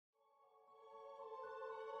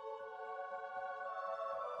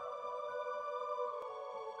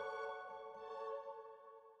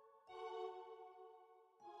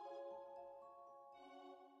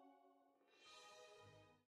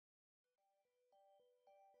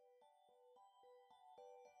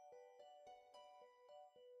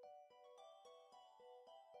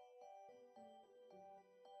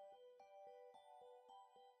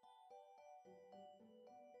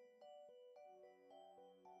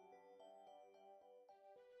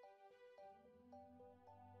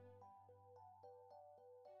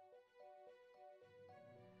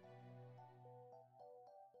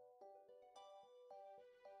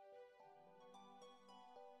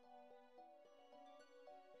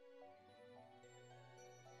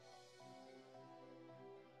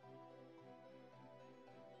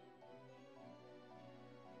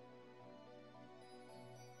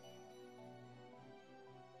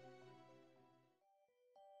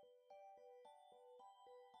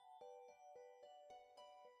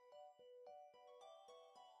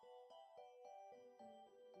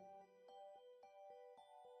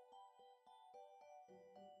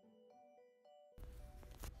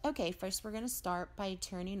Okay, first we're going to start by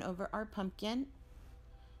turning over our pumpkin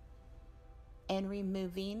and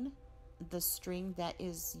removing the string that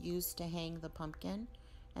is used to hang the pumpkin.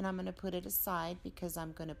 And I'm going to put it aside because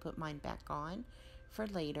I'm going to put mine back on for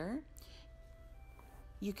later.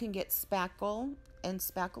 You can get spackle and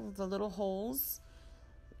spackle the little holes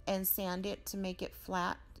and sand it to make it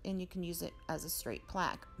flat, and you can use it as a straight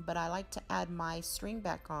plaque. But I like to add my string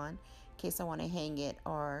back on in case I want to hang it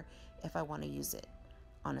or if I want to use it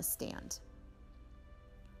on a stand.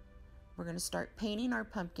 We're going to start painting our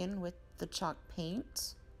pumpkin with the chalk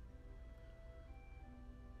paint.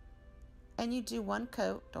 And you do one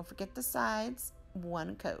coat. Don't forget the sides.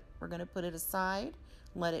 One coat. We're going to put it aside,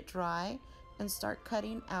 let it dry, and start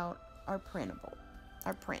cutting out our print.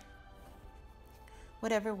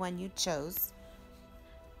 Whatever one you chose.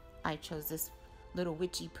 I chose this little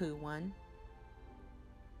witchy poo one.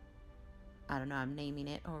 I don't know, I'm naming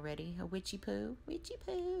it already. A witchy poo. Witchy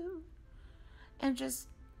poo. And just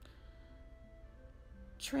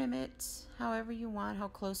trim it however you want, how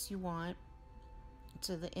close you want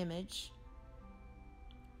to the image.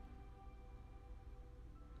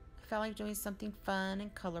 I felt like doing something fun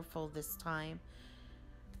and colorful this time.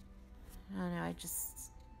 I don't know,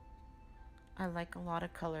 I like a lot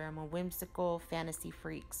of color. I'm a whimsical fantasy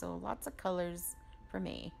freak, so lots of colors for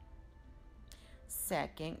me.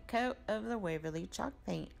 Second coat of the Waverly chalk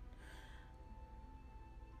paint.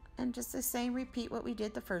 And just the same, repeat what we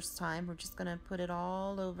did the first time. We're just going to put it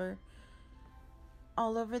all over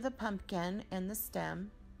the pumpkin and the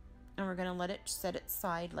stem. And we're going to let it set it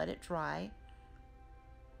aside, let it dry.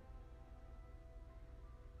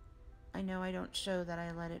 I know I don't show that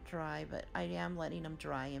I let it dry, but I am letting them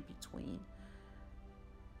dry in between.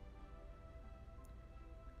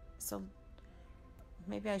 So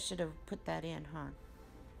maybe I should have put that in, huh?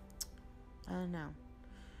 I don't know.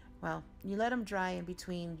 Well, you let them dry in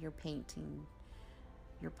between you're painting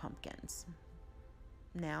your pumpkins.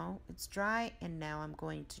 Now it's dry, and now I'm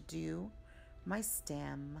going to do my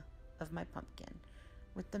stem of my pumpkin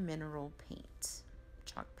with the mineral paint,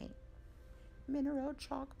 chalk paint. Mineral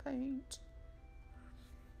chalk paint.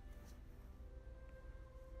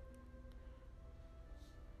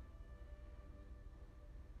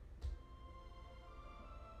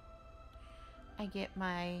 I get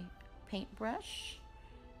my paintbrush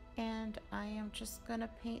and I am just gonna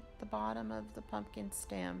paint the bottom of the pumpkin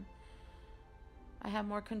stem. I have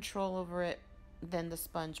more control over it than the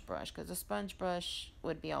sponge brush because the sponge brush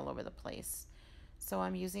would be all over the place. So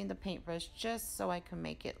I'm using the paintbrush just so I can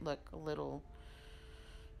make it look a little,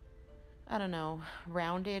 I don't know,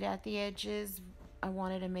 rounded at the edges. I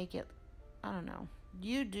wanted to make it, I don't know,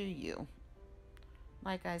 you do you.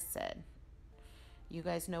 Like I said, you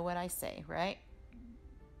guys know what I say, right?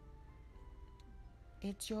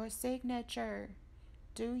 It's your signature.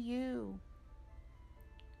 Do you.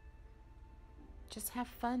 Just have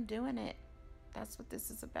fun doing it. That's what this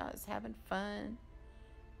is about, is having fun,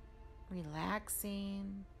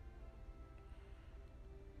 relaxing.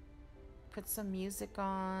 Put some music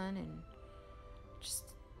on and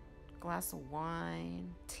just a glass of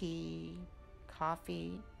wine, tea,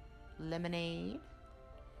 coffee, lemonade.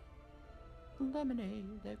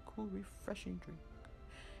 Lemonade, that cool, refreshing drink.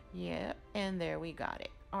 Yeah, and there we got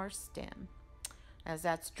it, our stem. As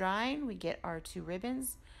that's drying, we get our 2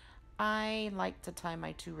 ribbons. I like to tie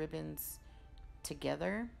my 2 ribbons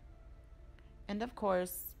together. And of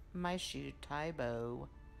course, my shoe tie bow.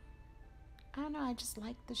 I don't know, I just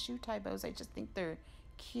like the shoe tie bows. I just think they're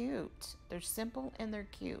cute. They're simple and they're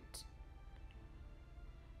cute.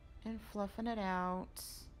 And fluffing it out.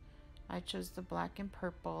 I chose the black and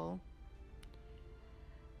purple.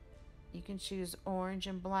 You can choose orange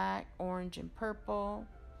and black, orange and purple.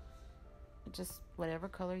 Just whatever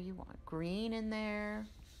color you want. Green in there.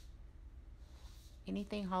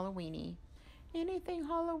 Anything Halloweeny. Anything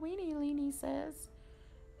Halloweeny, Leeny says.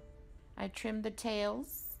 I trimmed the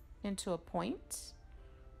tails into a point.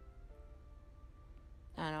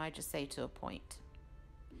 I don't know, I just say to a point.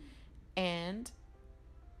 And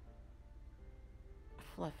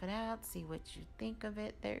fluff it out. See what you think of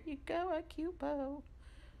it. There you go, a cute bow.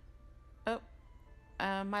 Oh,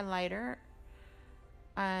 my lighter.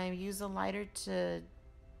 I use a lighter to,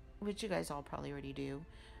 which you guys all probably already do,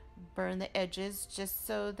 burn the edges just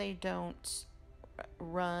so they don't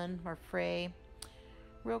run or fray.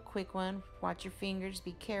 Real quick one. Watch your fingers.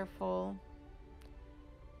 Be careful.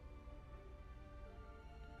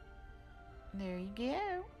 There you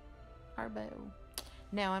go. Our bow.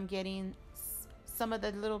 Now I'm getting some of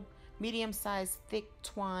the little medium-sized thick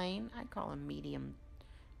twine. I call them medium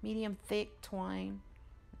thick twine.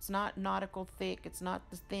 It's not nautical thick. It's not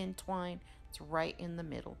the thin twine. It's right in the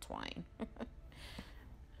middle twine.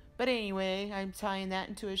 But anyway, I'm tying that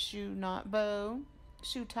into a shoe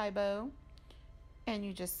tie bow. And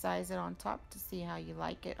you just size it on top to see how you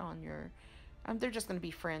like it on your... they're just going to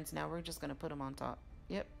be friends now. We're just going to put them on top.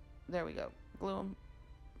 Yep, there we go. Glue them,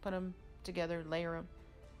 put them together, layer them,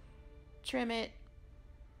 trim it.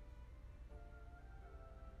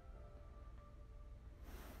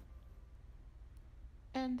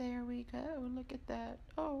 And there we go. Look at that.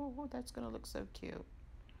 Oh, that's going to look so cute.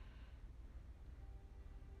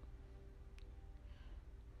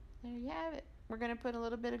 There you have it. We're going to put a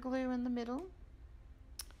little bit of glue in the middle,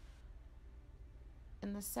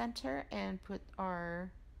 in the center, and put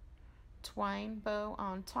our twine bow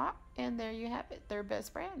on top, and there you have it. They're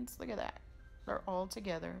best friends. Look at that. They're all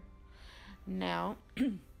together. Now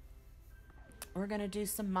we're going to do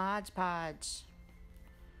some Mod Podge.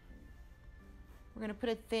 We're going to put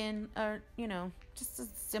a thin, or just a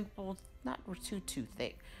simple, not too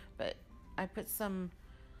thick, but I put some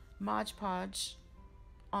Mod Podge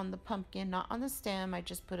on the pumpkin, not on the stem. I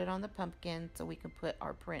just put it on the pumpkin so we can put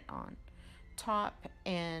our print on top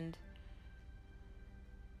and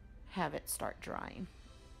have it start drying.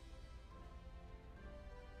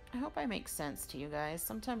 I hope I make sense to you guys.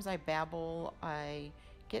 Sometimes I babble, I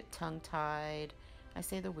get tongue-tied, I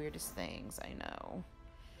say the weirdest things, I know.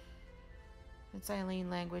 It's Eileen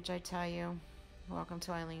language, I tell you. Welcome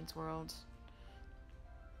to Eileen's world.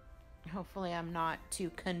 Hopefully I'm not too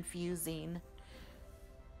confusing.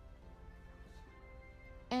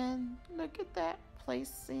 And look at that,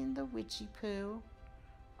 placing the witchy poo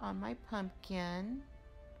on my pumpkin.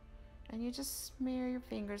 And you just smear your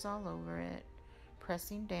fingers all over it,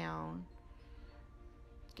 pressing down,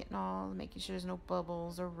 making sure there's no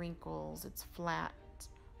bubbles or wrinkles. It's flat,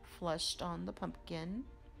 flushed on the pumpkin.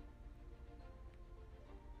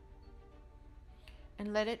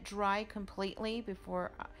 And let it dry completely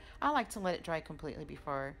before, I like to let it dry completely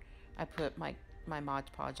before I put my Mod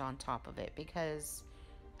Podge on top of it, because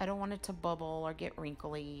I don't want it to bubble or get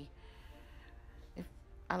wrinkly.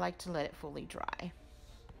 I like to let it fully dry.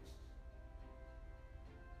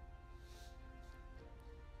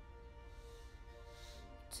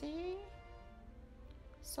 See?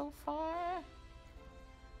 So far.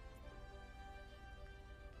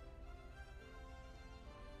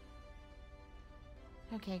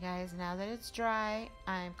 Okay guys, now that it's dry,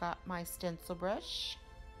 I've got my stencil brush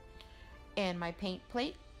and my paint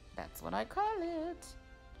plate. That's what I call it.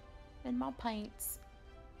 And my paints.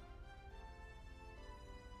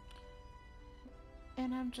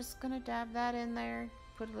 And I'm just gonna dab that in there,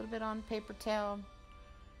 put a little bit on paper towel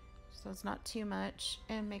so it's not too much,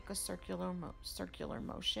 and make a circular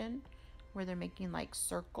motion where they're making like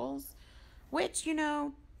circles. Which,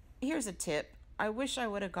 here's a tip. I wish I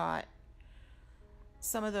would have got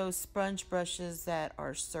some of those sponge brushes that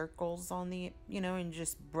are circles on the, and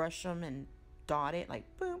just brush them and dot it like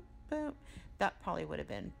boom, boom. That probably would have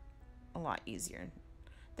been a lot easier.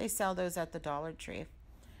 They sell those at the Dollar Tree.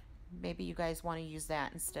 Maybe you guys want to use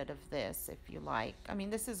that instead of this if you like. I mean,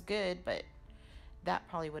 this is good, but that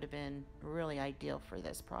probably would have been really ideal for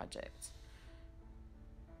this project.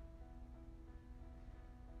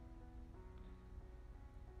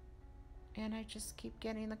 And I just keep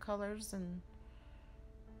getting the colors, and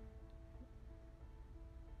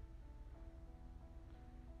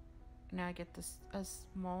now I get a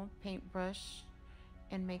small paintbrush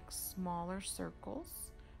and make smaller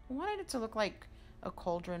circles. I wanted it to look like a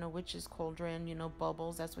cauldron, a witch's cauldron,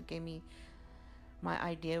 bubbles. That's what gave me my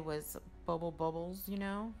idea, was bubbles,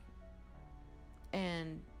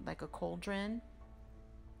 and like a cauldron.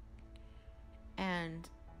 And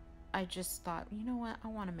I just thought, you know what? I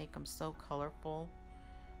want to make them so colorful,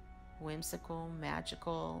 whimsical,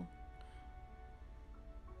 magical.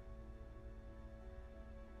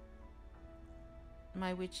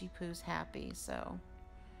 My witchy poo's happy, so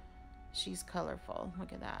she's colorful.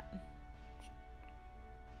 Look at that.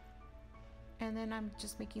 And then I'm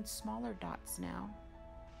just making smaller dots now.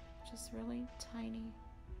 Just really tiny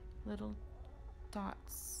little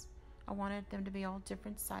dots. I wanted them to be all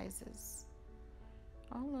different sizes.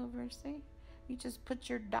 All over, see? You just put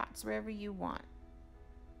your dots wherever you want.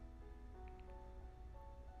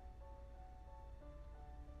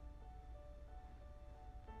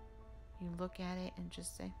 You look at it and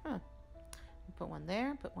just say, huh. Put one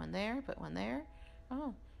there, put one there, put one there.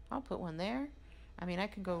 Oh, I'll put one there. I mean, I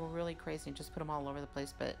can go really crazy and just put them all over the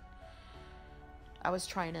place, but I was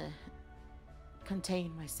trying to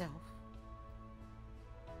contain myself.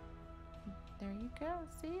 There you go.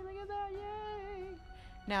 See, look at that. Yay.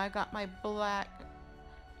 Now I got my black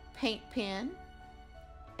paint pen,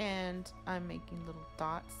 And I'm making little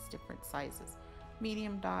dots, different sizes.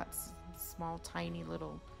 Medium dots, small, tiny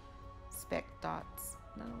little speck dots.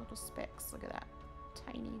 No little specks, look at that.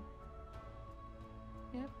 Tiny.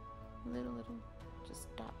 Yep, little,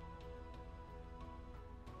 just dot.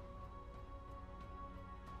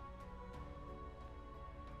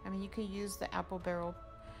 I mean, you can use the apple barrel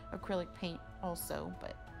acrylic paint also,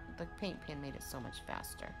 but the paint pen made it so much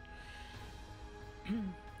faster.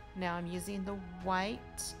 Now I'm using the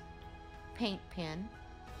white paint pen,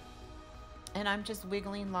 and I'm just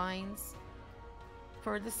wiggling lines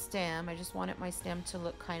for the stem. I just wanted my stem to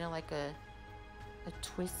look kind of like a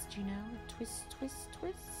twist, you know, a twist,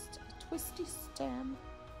 a twisty stem.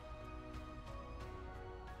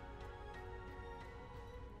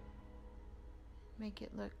 Make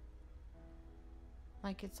it look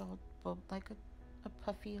like it's all like a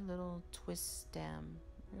puffy little twist stem.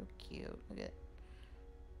 Real cute. Look at it.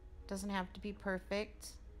 Doesn't have to be perfect.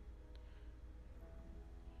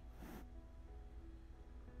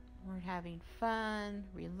 We're having fun,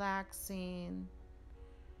 relaxing.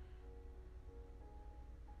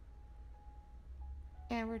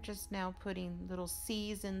 And we're just now putting little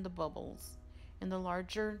C's in the bubbles. In the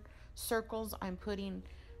larger circles, I'm putting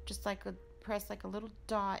just like press like a little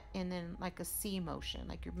dot and then like a C motion,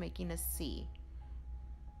 like you're making a C.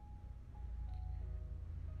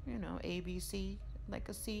 You know, A, B, C, like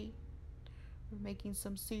a C. We're making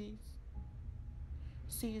some C's.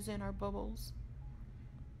 C's in our bubbles.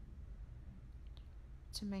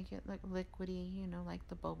 To make it look liquidy, you know, like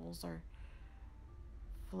the bubbles are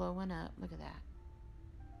flowing up. Look at that.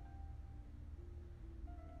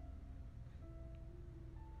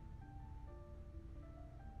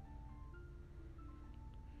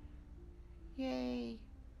 Yay.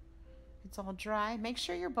 It's all dry. Make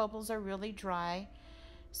sure your bubbles are really dry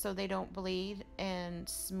so they don't bleed and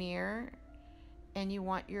smear. And you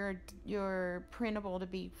want your printable to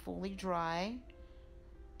be fully dry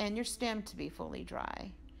and your stem to be fully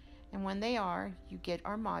dry. And when they are, you get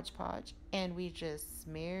our Mod Podge and we just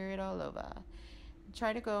smear it all over.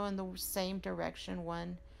 Try to go in the same direction,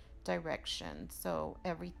 one direction, so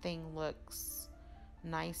everything looks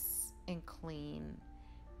nice and clean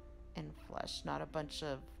and flush, not a bunch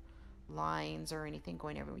of lines or anything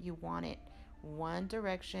going everywhere. You want it one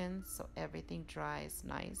direction so everything dries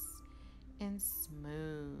nice and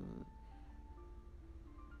smooth.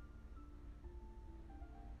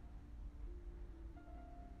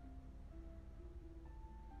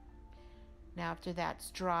 Now after that's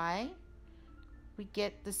dry, we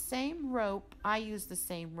get the same rope. I use the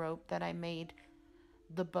same rope that I made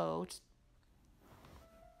the bow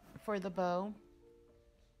for the bow.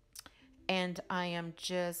 And I am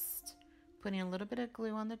just putting a little bit of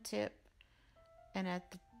glue on the tip and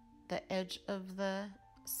at the edge of the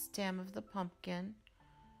stem of the pumpkin.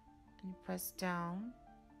 And you press down.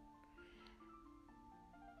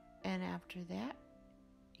 And after that,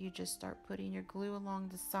 you just start putting your glue along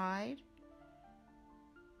the side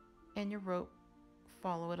and your rope,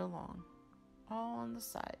 follow it along, all on the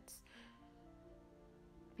sides.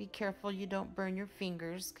 Be careful you don't burn your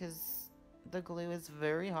fingers because the glue is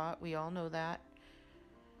very hot. We all know that.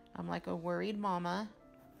 I'm like a worried mama.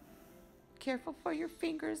 Careful for your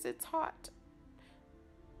fingers, it's hot.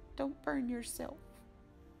 Don't burn yourself.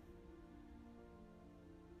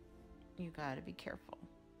 You gotta be careful.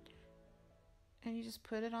 And you just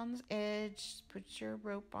put it on the edge, put your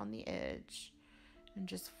rope on the edge, and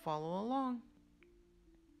just follow along.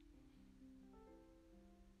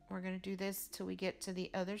 We're going to do this till we get to the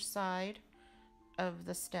other side of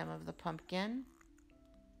the stem of the pumpkin.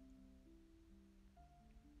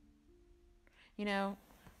 You know,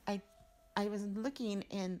 I was looking,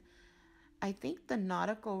 and I think the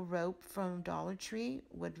nautical rope from Dollar Tree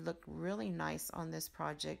would look really nice on this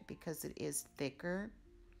project because it is thicker.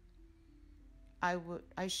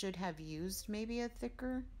 I should have used maybe a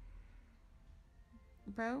thicker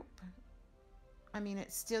rope. I mean,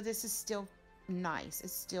 this is still nice. It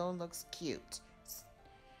still looks cute.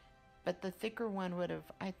 But the thicker one would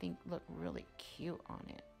have, I think, looked really cute on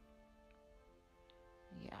it.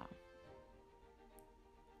 Yeah.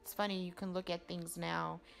 It's funny, you can look at things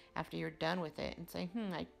now after you're done with it and say,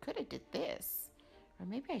 I could have did this. Or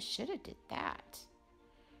maybe I should have did that.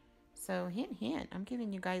 So hint, hint. I'm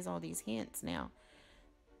giving you guys all these hints now.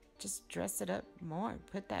 Just dress it up more.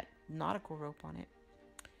 Put that nautical rope on it.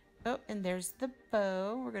 Oh, and there's the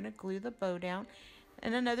bow. We're going to glue the bow down.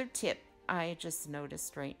 And another tip I just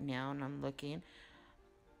noticed right now, and I'm looking.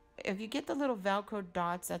 If you get the little Velcro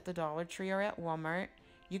dots at the Dollar Tree or at Walmart,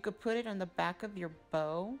 you could put it on the back of your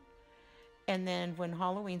bow. And then when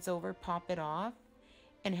Halloween's over, pop it off.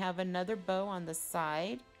 And have another bow on the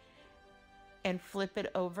side. and flip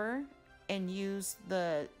it over and use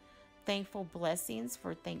the thankful blessings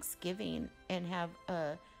for Thanksgiving and have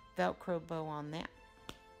a Velcro bow on that.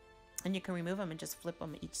 And you can remove them and just flip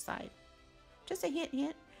them each side. Just a hint,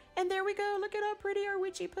 hint. And there we go. Look at how pretty our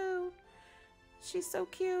witchy poo. She's so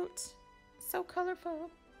cute. So colorful.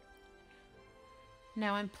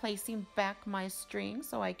 Now I'm placing back my string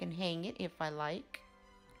so I can hang it if I like.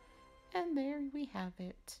 And there we have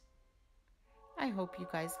it. I hope you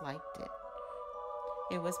guys liked it.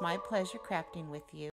 It was my pleasure crafting with you.